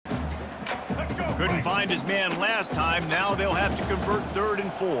Couldn't find his man last time. Now they'll have to convert 3rd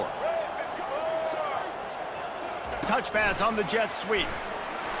and 4. Touch pass on the jet sweep.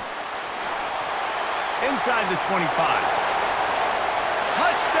 Inside the 25.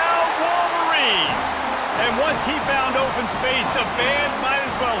 Touchdown, Wolverines! And once he found open space, the band might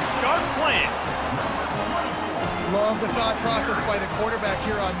as well start playing. Love the thought process by the quarterback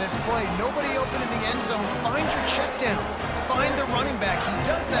here on this play. Nobody open in the end zone. Find your check down. Find the running back. He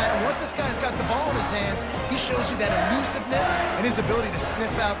does that, and once this guy's got the ball in his hands, he shows you that elusiveness and his ability to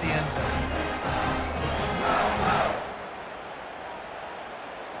sniff out the end zone.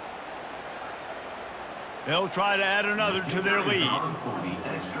 They'll try to add another to their lead.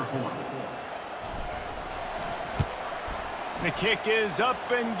 The kick is up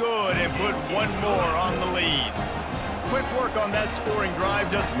and good, and put one more on the lead. Quick work on that scoring drive,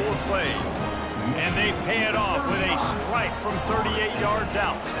 just 4 plays. And they pay it off with a strike from 38 yards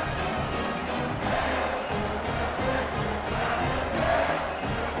out.